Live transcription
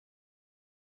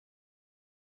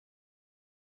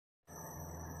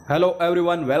Hello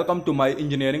everyone, welcome to my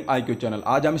engineering IQ channel.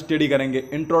 आज हम study करेंगे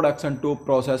introduction to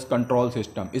process control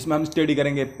system. इसमें हम स्टडी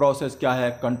करेंगे प्रोसेस क्या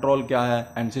है, कंट्रोल क्या है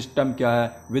एंड सिस्टम क्या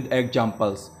है with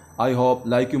examples. I hope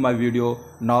like you my video.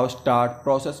 Now start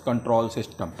process control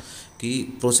system. कि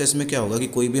प्रोसेस में क्या होगा कि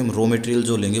कोई भी हम रॉ मटेरियल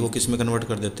जो लेंगे वो किस में कन्वर्ट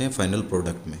कर देते हैं, फाइनल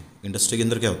प्रोडक्ट में। इंडस्ट्री के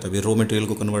अंदर क्या होता है, भाई रॉ मटेरियल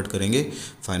को कन्वर्ट करेंगे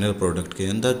फाइनल प्रोडक्ट के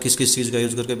अंदर। किस किस चीज़ का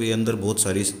यूज़ करके, भाई अंदर बहुत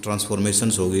सारी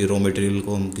ट्रांसफॉर्मेशंस हो गई। रॉ मटेरियल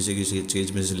को हम किसी किसी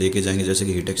चीज़ में से लेके जाएंगे, जैसे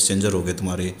कि हीट एक्सचेंजर हो गए,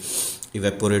 तुम्हारे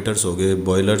इवेपोरेटर्स हो गए,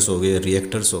 बॉयलर्स हो गए,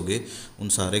 रिएक्टर्स हो गए। उन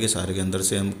सारे के अंदर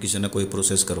से हम किसी ना कोई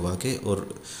प्रोसेस करवा के और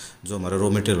जो हमारा रॉ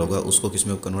मटेरियल होगा उसको किस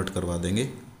में कन्वर्ट करवा देंगे,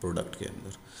 प्रोडक्ट के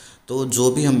अंदर। तो जो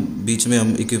भी हम बीच में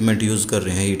हम इक्विपमेंट यूज़ कर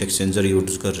रहे हैं, हीट एक्सचेंजर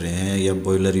यूज़ कर रहे हैं या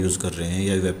बॉयलर यूज़ कर रहे हैं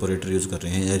या इवेपोरेटर यूज़ कर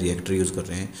रहे हैं या रिएक्टर यूज़ कर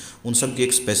रहे हैं, उन सब की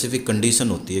एक स्पेसिफिक कंडीशन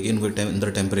होती है कि इनके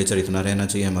अंदर टेम्परेचर इतना रहना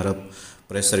चाहिए, हमारा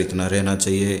प्रेशर इतना रहना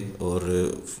चाहिए और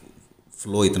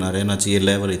फ्लो इतना रहना चाहिए,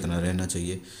 लेवल इतना रहना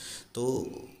चाहिए। तो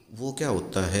वो क्या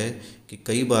होता है कि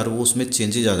कई बार वो उसमें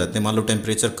चेंजेज आ जाते हैं। मान लो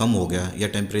टेम्परेचर कम हो गया या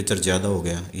टेम्परेचर ज़्यादा हो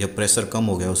गया या प्रेशर कम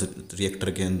हो गया उस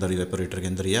रिएक्टर के अंदर, इवेपोरेटर के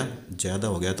अंदर, या ज़्यादा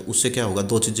हो गया, तो उससे क्या होगा,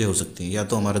 दो चीज़ें हो सकती हैं। या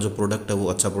तो हमारा जो प्रोडक्ट है वो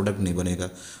अच्छा प्रोडक्ट नहीं बनेगा,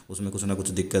 उसमें कुछ ना कुछ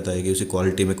दिक्कत आएगी, उसी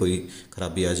क्वालिटी में कोई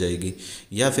खराबी आ जाएगी।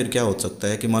 या फिर क्या हो सकता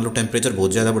है कि मान लो टेम्परेचर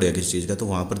बहुत ज़्यादा बढ़ गया किसी चीज़ का, तो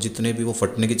वहाँ पर जितने भी वो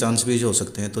फटने के चांस भी हो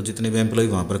सकते हैं। तो जितने भी एम्प्लॉय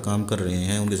वहाँ पर काम कर रहे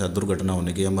हैं उनके साथ दुर्घटना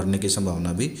होने की या मरने की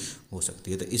संभावना भी हो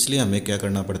सकती है। तो इसलिए हमें क्या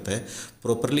करना पड़ता है,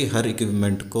 प्रॉपरली हर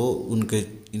इक्विपमेंट को उनके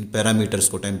इन पैरामीटर्स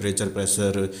को, टेम्परेचर,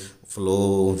 प्रेशर, फ्लो,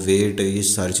 वेट, ये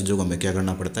सारी चीज़ों को हमें क्या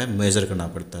करना पड़ता है, मेज़र करना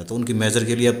पड़ता है। तो उनकी मेज़र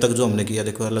के लिए अब तक जो हमने किया,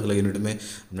 देखो अलग अलग यूनिट में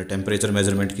हमने टेम्परेचर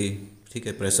मेजरमेंट की, ठीक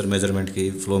है, प्रेशर मेजरमेंट की,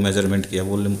 फ्लो मेजरमेंट किया,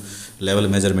 वॉल्यूम लेवल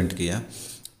मेजरमेंट किया।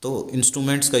 तो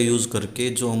इंस्ट्रूमेंट्स का यूज़ करके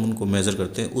जो हम उनको मेज़र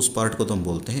करते हैं उस पार्ट को तो हम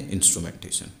बोलते हैं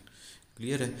इंस्ट्रूमेंटेशन।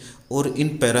 क्लियर है। और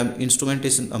इन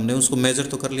इंस्ट्रूमेंटेशन हमने उसको मेजर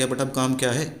तो कर लिया, बट अब काम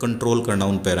क्या है, कंट्रोल करना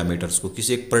उन पैरामीटर्स को।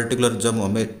 किसी एक पर्टिकुलर जब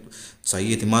हमें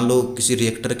चाहिए थी, मान लो किसी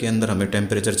रिएक्टर के अंदर हमें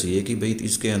टेम्परेचर चाहिए कि भाई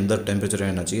इसके अंदर टेम्परेचर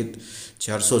रहना चाहिए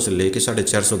 400 से लेके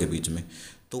 450 के बीच में,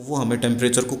 तो वो हमें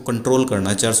टेम्परेचर को कंट्रोल करना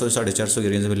है, 400 से 450 की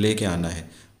रेंज में लेके आना है।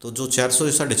 तो जो 400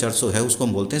 से 450 है उसको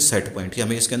हम बोलते हैं सेट पॉइंट, कि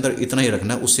हमें इसके अंदर इतना ही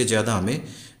रखना है, उससे ज़्यादा हमें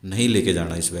नहीं लेके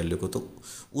जाना इस वैल्यू को। तो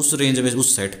उस रेंज में,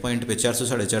 उस सेट पॉइंट पे 400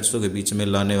 से 450 के बीच में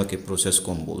लाने के प्रोसेस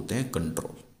को हम बोलते हैं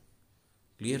कंट्रोल।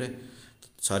 क्लियर है। तो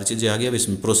सारी चीज़ें आ गई। अब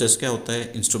इसमें प्रोसेस क्या होता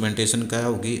है, इंस्ट्रूमेंटेशन क्या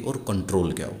होगी और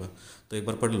कंट्रोल क्या होगा। तो एक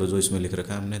बार पढ़ लो जो इसमें लिख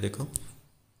रखा है हमने, देखो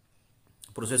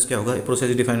प्रोसेस क्या होगा।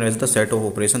 Process defined as the set of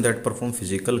operation that perform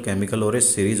physical, chemical और ए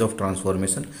series of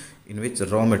transformation in which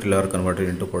raw material are converted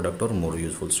into product और मोर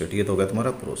यूजफुल स्टेट। ये तो हो गया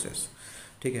तुम्हारा प्रोसेस,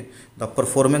 ठीक है। The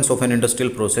performance of an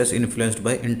industrial process influenced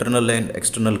by internal and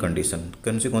external condition.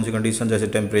 कौन सी कंडीशन, जैसे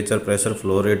temperature, pressure,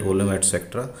 flow rate, volume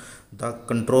etcetera. The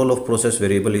control of process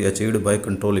variable is achieved by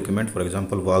control equipment, for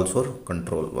example valves और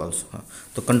control valves. हाँ,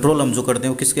 तो control हम जो करते हैं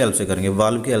वो किसके हेल्प से करेंगे,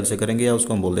 वाल्व की हेल्प से करेंगे, या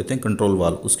उसको हम बोल देते हैं कंट्रोल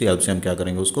वाल्व। उसकी हेल्प से हम क्या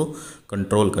करेंगे, उसको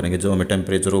कंट्रोल करेंगे, जो हमें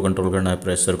टेम्परेचर को कंट्रोल करना है,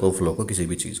 प्रेशर को, फ्लो को, किसी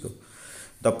भी चीज़ को।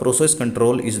 The process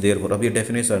control is there for, अब ये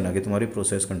डेफिनेशन है कि तुम्हारी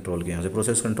प्रोसेस कंट्रोल की, यहाँ से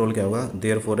प्रोसेस कंट्रोल क्या होगा,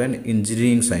 there for an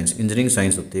engineering science. Engineering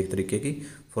science होती है एक तरीके की,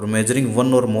 फॉर मेजरिंग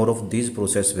वन और more of these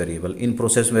process variable. In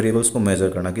process variables को मेजर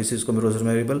करना, किस चीज़ को process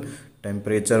variable,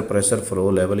 temperature, pressure, flow,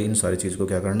 level, इन सारी चीज़ को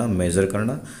क्या करना, मेजर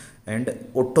करना। एंड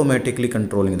ऑटोमेटिकली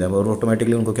कंट्रोलिंग दैम, और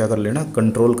ऑटोमेटिकली उनको क्या कर लेना,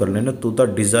 कंट्रोल कर लेना to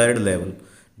the desired level,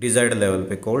 desired level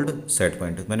पे, कॉल्ड सेट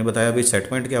पॉइंट। मैंने बताया अभी सेट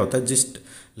पॉइंट क्या होता है, जिस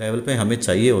लेवल पे हमें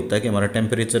चाहिए होता है कि हमारा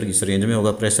टेम्परेचर इस रेंज में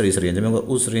होगा, प्रेशर इस रेंज में होगा,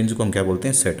 उस रेंज को हम क्या बोलते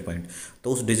हैं, सेट पॉइंट।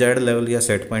 तो उस डिजायर्ड लेवल या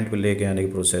सेट पॉइंट पे लेके आने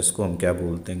की प्रोसेस को हम क्या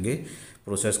बोलते हैं,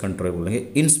 प्रोसेस कंट्रोल बोलेंगे।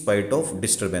 In spite of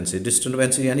disturbances,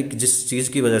 disturbances यानी कि जिस चीज़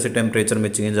की वजह से टेम्परेचर में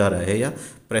चेंज आ रहा है या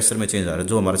प्रेशर में चेंज आ रहा है,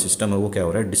 जो हमारा सिस्टम है वो क्या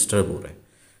हो रहा है, डिस्टर्ब हो रहा है।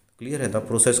 क्लियर है। The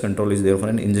process control is there for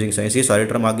an engineering science. ये सारे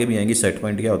टर्म आगे भी आएंगी, सेट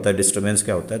पॉइंट क्या होता है, डिस्टर्बेंस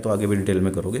क्या होता है, तो आगे भी डिटेल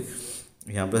में करोगे।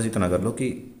 यहाँ पर इतना कर लो कि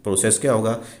प्रोसेस क्या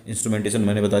होगा, इंस्ट्रूमेंटेशन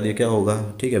मैंने बता दिया क्या होगा,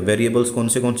 ठीक है। वेरिएबल्स कौन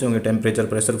से होंगे, टेम्परेचर,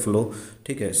 प्रेशर, फ्लो,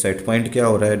 ठीक है। सेट पॉइंट क्या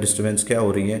हो रहा है, डिस्टर्बेंस क्या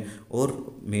हो रही है, और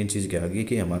मेन चीज़ क्या होगी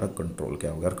कि हमारा कंट्रोल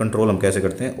क्या होगा। कंट्रोल हम कैसे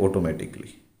करते हैं,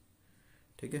 ऑटोमेटिकली,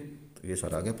 ठीक है। तो ये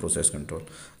सारा आ गया प्रोसेस कंट्रोल।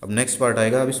 अब नेक्स्ट पार्ट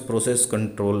आएगा, अब इस प्रोसेस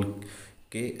कंट्रोल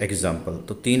के एग्जाम्पल।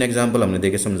 तो 3 एग्जाम्पल हमने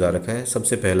देके समझा रखा है।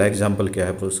 सबसे पहला एग्जाम्पल क्या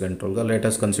है प्रोसेस कंट्रोल का, let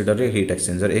us consider a heat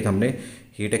exchanger. एक हमने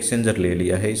हीट एक्सचेंजर ले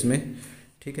लिया है इसमें,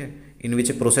 ठीक है। इन विच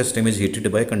a process stream is heated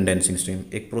bye condensing stream.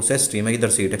 एक प्रोसेस स्ट्रीम है, इधर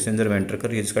से हीट एक्सचेंजर में एंटर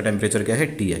कर, जिसका टेम्परेचर क्या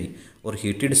है, Ti, और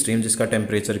हीटेड स्ट्रीम जिसका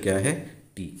टेम्परेचर क्या है,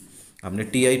 T। हमने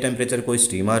Ti टेम्परेचर, कोई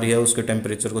स्टीम आ रही है उसके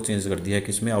टेम्परेचर को चेंज कर दिया है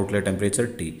किसमें, आउटलेट टेम्परेचर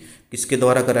T। किसके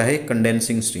द्वारा करा है,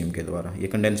 कंडेंसिंग स्ट्रीम के द्वारा। ये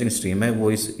कंडेंसिंग स्ट्रीम है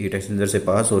वो इस हीट एक्सचेंजर से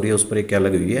पास हो रही है, उस पर एक क्या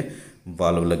लगी हुई है,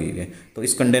 वाल्व लगी हुई है। तो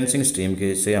इस कंडेंसिंग स्ट्रीम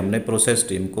के से हमने प्रोसेस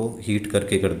स्ट्रीम को हीट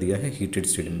करके कर दिया है हीटेड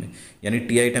स्ट्रीम में, यानी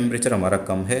टी टेम्परेचर हमारा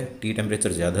कम है, टी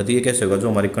टेम्परेचर ज़्यादा दिए कैसे होगा, जो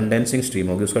हमारी कंडेंसिंग स्ट्रीम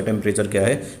होगी उसका टेम्परेचर क्या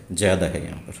है, ज़्यादा है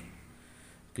यहाँ पर।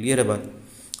 क्लियर है बात।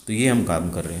 तो ये हम काम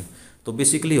कर रहे हैं। तो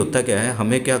बेसिकली होता क्या है,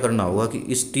 हमें क्या करना होगा कि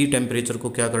इस टी टेम्परेचर को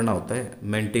क्या करना होता है,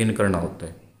 मेंटेन करना होता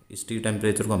है। इस टी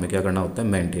टेम्परेचर को हमें क्या करना होता है,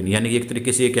 मेंटेन, यानी कि एक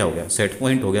तरीके से ये क्या हो गया, सेट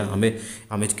पॉइंट हो गया।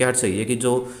 हमें क्या चाहिए कि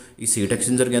जो इस हीट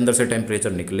एक्सचेंजर के अंदर से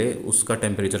टेम्परेचर निकले उसका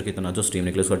टेम्परेचर कितना, जो स्टीम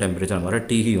निकले उसका टेम्परेचर हमारा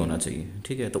टी ही होना चाहिए।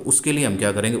 ठीक है, तो उसके लिए हम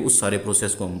क्या करेंगे, उस सारे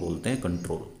प्रोसेस को हम बोलते हैं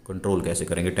कंट्रोल। कंट्रोल कैसे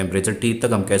करेंगे, टेम्परेचर टी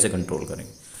तक हम कैसे कंट्रोल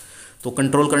करेंगे। तो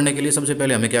कंट्रोल करने के लिए सबसे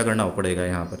पहले हमें क्या करना पड़ेगा,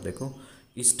 यहाँ पर देखो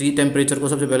इस टी टेम्परेचर को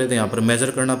सबसे पहले तो यहाँ पर मेज़र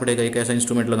करना पड़ेगा। एक ऐसा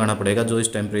इंस्ट्रूमेंट लगाना पड़ेगा जो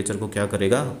इस टेम्परेचर को क्या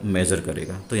करेगा, मेज़र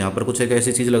करेगा। तो यहाँ पर कुछ एक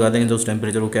ऐसी चीज़ लगा देंगे जो उस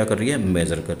टेम्परेचर को क्या कर रही है,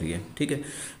 मेज़र कर रही है। ठीक है,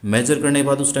 मेज़र करने के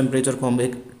बाद उस टेम्परेचर को हम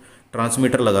एक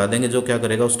ट्रांसमीटर लगा देंगे जो क्या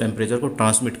करेगा, उस टेम्परेचर को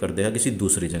ट्रांसमिट कर देगा किसी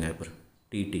दूसरी जगह पर।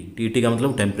 टी का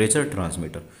मतलब टेम्परेचर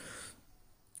ट्रांसमीटर।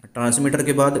 ट्रांसमीटर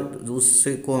के बाद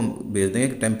उससे को हम भेज देंगे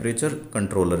टेम्परेचर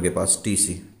कंट्रोलर के पास,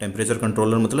 टीसी। टेम्परेचर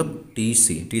कंट्रोलर मतलब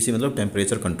टीसी मतलब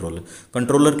टेम्परेचर कंट्रोलर।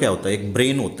 कंट्रोलर क्या होता है, एक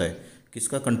ब्रेन होता है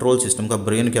किसका, कंट्रोल सिस्टम का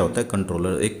ब्रेन क्या होता है,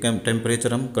 कंट्रोलर। एक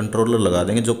टेम्परेचर हम कंट्रोलर लगा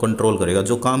देंगे जो कंट्रोल करेगा,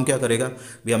 जो काम क्या करेगा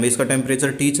भी, हमें इसका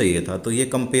टेम्परेचर टी चाहिए था तो ये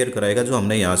कंपेयर कराएगा जो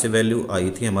हमने यहाँ से वैल्यू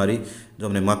आई थी हमारी, जो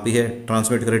हमने मापी है,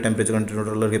 ट्रांसमिट करे टेम्परेचर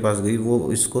कंट्रोलर के पास गई,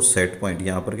 वो इसको सेट पॉइंट,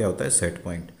 यहाँ पर क्या होता है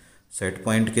सेट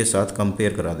पॉइंट के साथ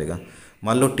कंपेयर करा देगा।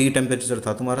 मान लो टी टेम्परेचर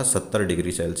था तुम्हारा 70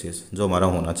 डिग्री सेल्सियस जो हमारा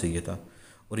होना चाहिए था,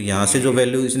 और यहाँ से जो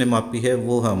वैल्यू इसने मापी है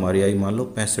वो हमारी आई मान लो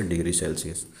 65 डिग्री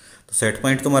सेल्सियस। तो सेट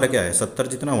पॉइंट तुम्हारा क्या है, 70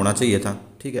 जितना होना चाहिए था।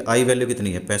 ठीक है, आई वैल्यू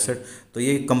कितनी है 65। तो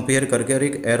ये कंपेयर करके और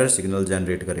एक एरर सिग्नल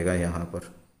जनरेट करेगा यहाँ पर।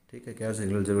 ठीक है, क्या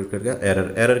सिग्नल जनरेट करेगा,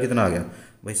 एरर कितना आ गया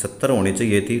भाई, 70 होनी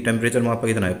चाहिए थी, टेम्परेचर मापा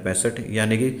कितना है 65,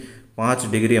 यानी कि 5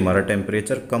 डिग्री हमारा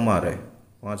टेम्परेचर कम आ रहा है।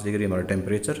 5 डिग्री हमारा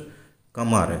टेम्परेचर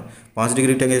कम आ रहा है, 5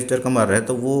 डिग्री टेम्परेचर कम आ रहा है,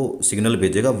 तो वो सिग्नल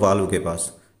भेजेगा वाल्व के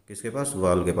पास। किसके पास,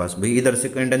 वाल्व के पास। भाई इधर से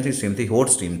कंडेंसिंग स्ट्रीम थी, हॉट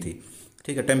स्ट्रीम थी।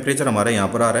 ठीक है, टेम्परेचर हमारा यहाँ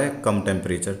पर आ रहा है कम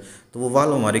टेम्परेचर, तो वो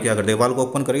वाल्व हमारी क्या कर देगा, वाल्व को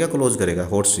ओपन करेगा क्लोज करेगा।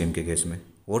 हॉट स्ट्रीम के केस में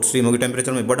हॉट स्ट्रीम होगी,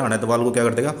 टेम्परेचर में बढ़ाना है तो वाल्व को क्या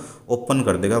कर देगा, ओपन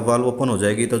कर देगा। वाल्व ओपन हो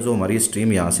जाएगी तो जो हमारी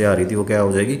स्ट्रीम यहाँ से आ रही थी वो क्या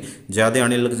हो जाएगी, ज़्यादा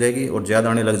आने लग जाएगी, और ज़्यादा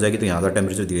आने लग जाएगी तो यहाँ का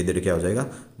टेम्परेचर धीरे धीरे क्या हो जाएगा,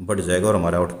 बढ़ जाएगा, और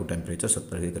हमारा आउटपुट टेम्परेचर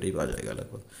 70 के करीब आ जाएगा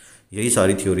लगभग। यही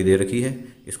सारी थ्योरी दे रखी है,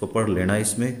 इसको पढ़ लेना।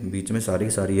 इसमें बीच में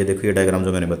सारी ये देखो, ये डायग्राम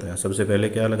जो मैंने बताया, सबसे पहले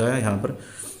क्या लगाया यहाँ पर,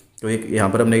 तो एक यहाँ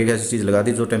पर हमने एक ऐसी चीज़ लगा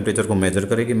दी जो टेम्परेचर को मेजर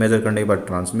करेगी, मेजर करने के बाद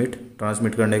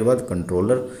ट्रांसमिट करने के बाद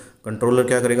कंट्रोलर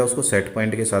क्या करेगा, उसको सेट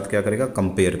पॉइंट के साथ क्या करेगा,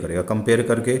 कंपेयर करेगा। कंपेयर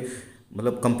करके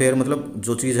मतलब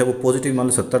जो चीज़ है वो पॉजिटिव मान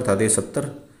लो 70 था, दे 70,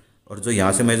 और जो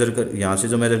यहाँ से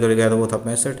जो मेजर कर गया था वो था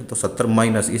 65, तो 70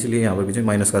 माइनस, इसलिए यहाँ पर पीछे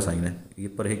माइनस का साइन है, ये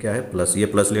पर ही क्या है प्लस, ये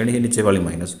प्लस लेनी है, नीचे वाली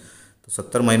माइनस। तो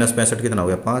 70 माइनस 65 कितना हो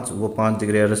गया 5, वो 5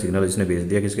 डिग्री एरर सिग्नल इसने भेज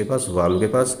दिया किसके पास, वाल्व के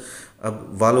पास। अब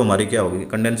वाल्व हमारी क्या होगी,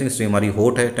 कंडेंसिंग स्ट्रीम हमारी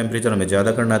हॉट है, टेम्परेचर हमें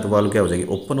ज़्यादा करना है, तो वाल्व क्या हो जाएगी,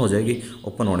 ओपन हो जाएगी।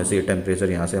 ओपन होने से ये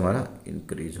टेम्परेचर यहाँ से हमारा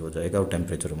इंक्रीज हो जाएगा और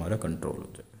टेम्परेचर हमारा कंट्रोल हो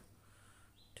जाएगा।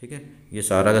 ठीक है, ये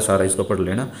सारा का सारा इसको पढ़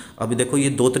लेना। अभी देखो ये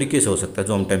दो तरीके से हो सकता है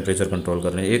जो हम टेम्परेचर कंट्रोल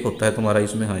कर रहे हैं। एक होता है तुम्हारा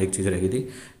इसमें, हाँ एक चीज़ रहेगी थी,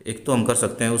 एक तो हम कर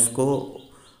सकते हैं उसको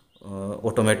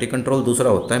ऑटोमेटिक कंट्रोल, दूसरा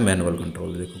होता है मैनुअल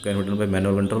कंट्रोल। देखो कैन बाय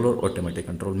मैनुअल कंट्रोल और ऑटोमेटिक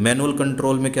कंट्रोल। मैनुअल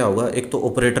कंट्रोल में क्या होगा, एक तो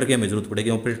ऑपरेटर की हमें जरूरत पड़ेगी।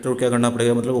 ऑपरेटर को क्या करना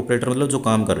पड़ेगा, मतलब ऑपरेटर मतलब जो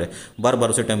काम कर रहे हैं, बार बार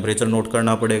उसे टेम्परेचर नोट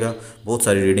करना पड़ेगा, बहुत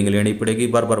सारी रीडिंग लेनी पड़ेगी,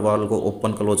 बार बार वाल्व को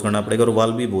ओपन क्लोज करना पड़ेगा, और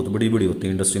वाल्व भी बहुत बड़ी बड़ी होती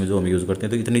है इंडस्ट्री में जो हम यूज़ करते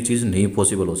हैं, तो इतनी चीज़ नहीं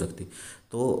पॉसिबल हो सकती।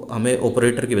 तो हमें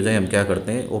ऑपरेटर की बजाय हम क्या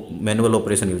करते हैं, मैनुअल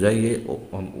ऑपरेशन यूज है, ये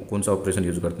हम कौन सा ऑपरेशन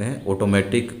यूज़ करते हैं,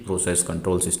 ऑटोमेटिक प्रोसेस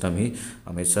कंट्रोल सिस्टम ही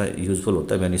हमेशा यूजफुल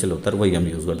होता है, बेनिफिशियल होता है, वही हम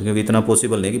यूज़ करते हैं, क्योंकि इतना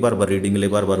पॉसिबल नहीं कि बार बार रीडिंग ले,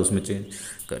 बार बार उसमें चेंज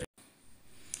करें।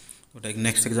 तो एक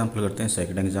नेक्स्ट एग्जांपल करते हैं,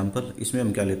 सेकंड एग्जांपल। इसमें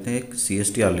हम क्या लेते हैं, एक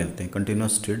CSTR लेते हैं,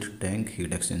 continuous stirred tank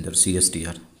heat exchanger,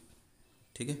 CSTR।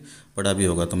 ठीक है, पढ़ा भी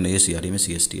होगा तुमने ये CRE में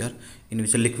CSTR। In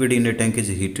which liquid in A tank is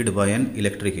heated bye an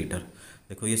electric heater.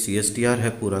 देखो ये CSTR है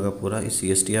पूरा का पूरा। इस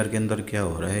CSTR के अंदर क्या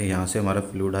हो रहा है, यहाँ से हमारा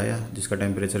फ्लूइड आया जिसका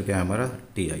टेम्परेचर क्या है हमारा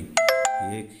TI,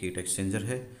 ये एक हीट एक्सचेंजर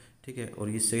है। ठीक है, और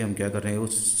इससे हम क्या कर रहे हैं, वो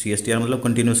CSTR मतलब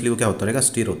कंटिन्यूसली वो क्या होता रहेगा,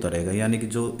 स्टीर होता रहेगा, यानी कि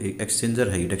जो एक्सचेंजर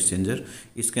है हीट एक्सचेंजर,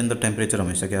 इसके अंदर टेम्परेचर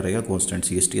हमेशा क्या रहेगा, कांस्टेंट।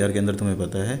 CSTR के अंदर तुम्हें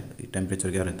पता है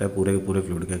टेम्परेचर क्या रहता है, पूरे के पूरे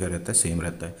फ्लूइड का क्या रहता है, सेम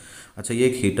रहता है। अच्छा, ये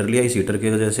एक हीटर लिया, इस हीटर की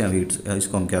वजह से हम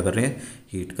इसको हम क्या कर रहे हैं,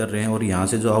 हीट कर रहे हैं, और यहाँ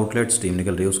से जो आउटलेट स्टीम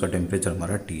निकल रही है उसका टेम्परेचर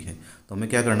हमारा T है। तो हमें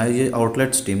क्या करना है, ये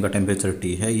आउटलेट स्टीम का टेम्परेचर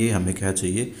T है, ये हमें क्या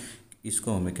चाहिए,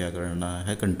 इसको हमें क्या करना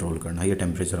है, कंट्रोल करना है, ये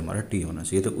टेम्परेचर हमारा T होना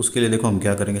चाहिए। तो उसके लिए देखो हम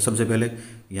क्या करेंगे, सबसे पहले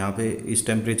यहाँ पे इस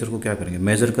टेम्परेचर को क्या करेंगे,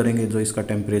 मेज़र करेंगे। जो इसका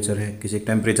टेम्परेचर है, किसी एक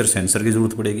टेम्परेचर सेंसर की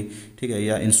ज़रूरत पड़ेगी, ठीक है,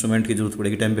 या इंस्ट्रूमेंट की ज़रूरत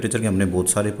पड़ेगी। टेम्परेचर के हमने बहुत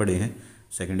सारे पढ़े हैं,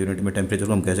 सेकंड यूनिट में टेम्परेचर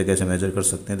को हम कैसे कैसे मेजर कर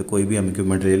सकते हैं, तो कोई भी हम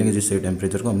इक्विपमेंट ले लेंगे जिससे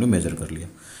टेम्परेचर को हमने मेजर कर लिया।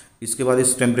 इसके बाद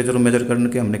इस टेम्परेचर को मेजर करने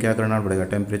के हमने क्या करना पड़ेगा,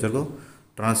 टेम्परेचर को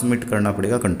ट्रांसमिट करना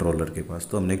पड़ेगा कंट्रोलर के पास।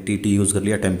 तो हमने एक टीटी यूज़ कर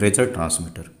लिया, टेम्परेचर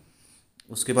ट्रांसमीटर।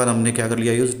 उसके बाद हमने क्या कर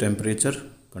लिया use, temperature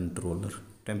controller.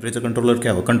 Temperature controller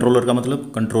क्या हो, कंट्रोलर का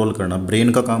मतलब कंट्रोल करना,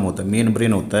 ब्रेन का काम होता है, मेन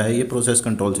ब्रेन होता है ये प्रोसेस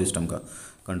कंट्रोल सिस्टम का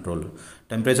कंट्रोलर।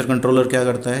 टेम्परेचर कंट्रोलर क्या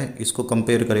करता है, इसको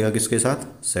कंपेयर करेगा किसके साथ,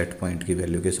 सेट पॉइंट की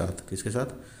वैल्यू के साथ। किसके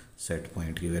साथ, सेट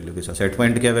पॉइंट की वैल्यू के साथ। सेट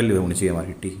पॉइंट क्या वैल्यू होनी चाहिए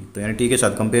हमारी, टी। तो यानी टी के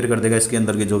साथ कंपेयर कर देगा इसके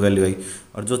अंदर की जो वैल्यू आई,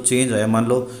 और जो चेंज आया, मान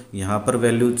लो यहाँ पर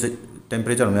वैल्यू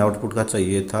टेम्परेचर हमें आउटपुट का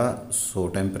चाहिए था 100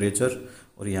 टेम्परेचर,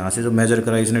 और यहाँ से जो मेजर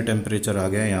करा इसने टेम्परेचर आ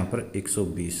गया यहाँ पर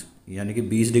 120, यानी कि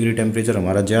 20 डिग्री टेम्परेचर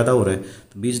हमारा ज़्यादा हो रहा है।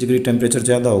 तो 20 डिग्री टेम्परेचर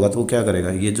ज़्यादा होगा तो वो क्या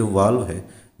करेगा, ये जो वाल्व है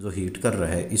जो हीट कर रहा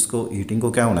है, इसको हीटिंग को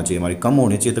क्या होना चाहिए हमारी, कम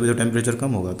होनी चाहिए, तभी तो टेम्परेचर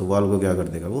कम होगा। तो वाल्व को क्या कर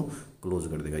देगा, वो क्लोज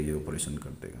कर देगा, ये ऑपरेशन कर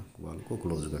देगा, वाल्व को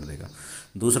क्लोज कर देगा।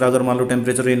 दूसरा, अगर मान लो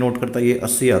टेम्परेचर ये नोट करता ये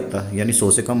 80 आता, यानी 100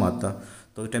 से कम आता,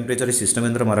 तो टेम्परेचर इस सिस्टम के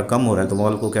अंदर हमारा कम हो रहा है, तो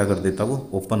वाल्व को क्या कर देता, वो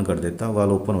ओपन कर देता।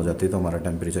 वाल्व ओपन हो जाती है तो हमारा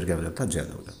टेम्परेचर क्या हो जाता,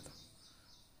 ज़्यादा हो जाता।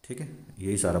 ठीक है,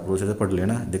 यही सारा प्रोसेस पढ़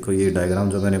लेना। देखो ये डायग्राम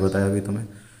जो मैंने बताया अभी तुम्हें,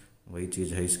 वही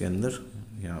चीज़ है इसके अंदर।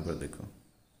 यहाँ पर देखो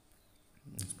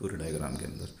इस पूरे डायग्राम के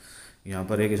अंदर यहाँ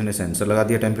पर एक इसने सेंसर लगा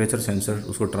दिया, टेम्परेचर सेंसर,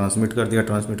 उसको ट्रांसमिट कर दिया,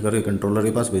 ट्रांसमिट करके कंट्रोलर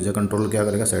के पास भेजा। कंट्रोलर क्या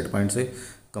करेगा, सेट पॉइंट से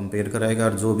कंपेयर कराएगा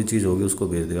और जो भी चीज़ होगी उसको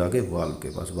भेज देगा आगे वाल्व के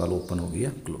पास। वाल्व ओपन होगी या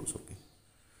क्लोज होगी।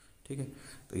 ठीक है,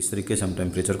 तो इस तरीके से हम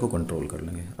टेम्परेचर को कंट्रोल कर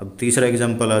लेंगे। अब तीसरा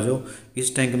एग्जाम्पल आ जाओ,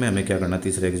 इस टैंक में हमें क्या करना,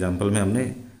 तीसरे एग्जाम्पल में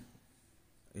हमने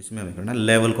इसमें हमें करना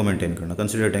लेवल को मेंटेन करना।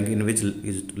 Consider tank in which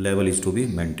is level is to be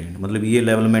maintain, मतलब ये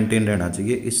लेवल मेंटेन रहना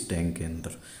चाहिए इस टैंक के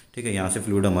अंदर। ठीक है, यहाँ से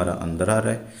फ्लूइड हमारा अंदर आ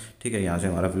रहा है, ठीक है, यहाँ से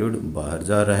हमारा फ्लूइड बाहर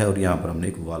जा रहा है, और यहाँ पर हमने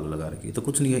एक वाल्व लगा रखी है। तो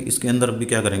कुछ नहीं है, इसके अंदर भी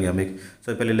क्या करेंगे, हम एक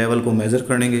सबसे पहले लेवल को मेजर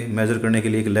करेंगे। मेजर करने के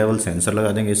लिए एक लेवल सेंसर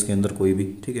लगा देंगे इसके अंदर कोई भी।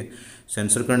 ठीक है,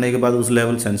 सेंसर करने के बाद उस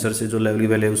लेवल सेंसर से जो लेवल की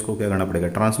वैल्यू है उसको क्या करना पड़ेगा,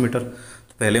 ट्रांसमीटर।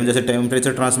 तो पहले हम जैसे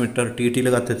टेम्परेचर ट्रांसमीटर टी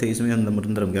लगाते थे, इसमें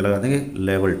अंदर हम क्या लगा देंगे,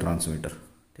 लेवल ट्रांसमीटर।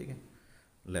 ठीक है,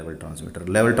 level transmitter.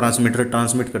 Level transmitter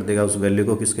transmit कर देगा उस वैल्यू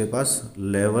को किसके पास,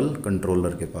 लेवल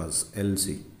कंट्रोलर के पास,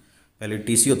 एलसी। पहले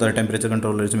टीसी होता है टेम्परेचर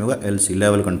कंट्रोलर, इसमें होगा LC,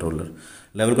 level controller.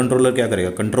 Level controller क्या करेगा,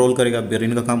 कंट्रोल करेगा,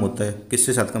 ब्रेन का काम होता है।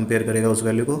 किसके साथ कंपेयर करेगा उस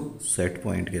वैल्यू को, सेट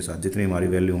पॉइंट के साथ, जितनी हमारी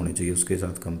वैल्यू होनी चाहिए उसके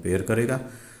साथ कंपेयर करेगा,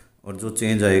 और जो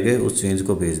चेंज आएगा उस चेंज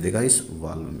को भेज देगा इस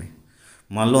वाल्व में।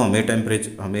 मान लो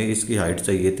हमें इसकी हाइट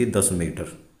चाहिए थी 10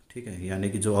 मीटर। ठीक है, यानी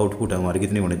कि जो आउटपुट है हमारी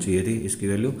कितनी होनी चाहिए थी, इसकी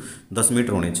वैल्यू 10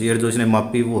 मीटर होनी चाहिए, और जो इसने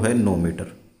मापी वो है 9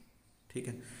 मीटर। ठीक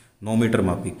है, 9 मीटर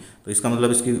मापी, तो इसका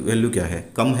मतलब इसकी वैल्यू क्या है,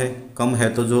 कम है। कम है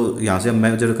तो जो यहाँ से हम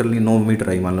मेजर कर ली 9 मीटर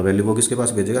आई मान लो वैल्यू, वो किसके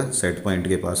पास भेजेगा, सेट पॉइंट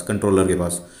के पास, कंट्रोलर के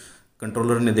पास।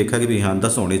 कंट्रोलर ने देखा कि भाई यहाँ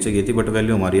 10 होनी चाहिए थी, बट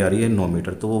वैल्यू हमारी आ रही है 9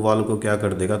 मीटर, तो वो वाल्व को क्या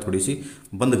कर देगा, थोड़ी सी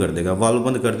बंद कर देगा। वाल्व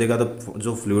बंद कर देगा तो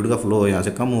जो फ्लूइड का फ्लो है यहाँ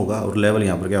से कम होगा, और लेवल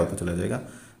यहाँ पर क्या होता चला जाएगा,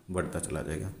 बढ़ता चला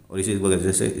जाएगा, और इसी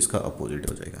वजह से इसका अपोजिट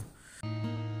हो जाएगा।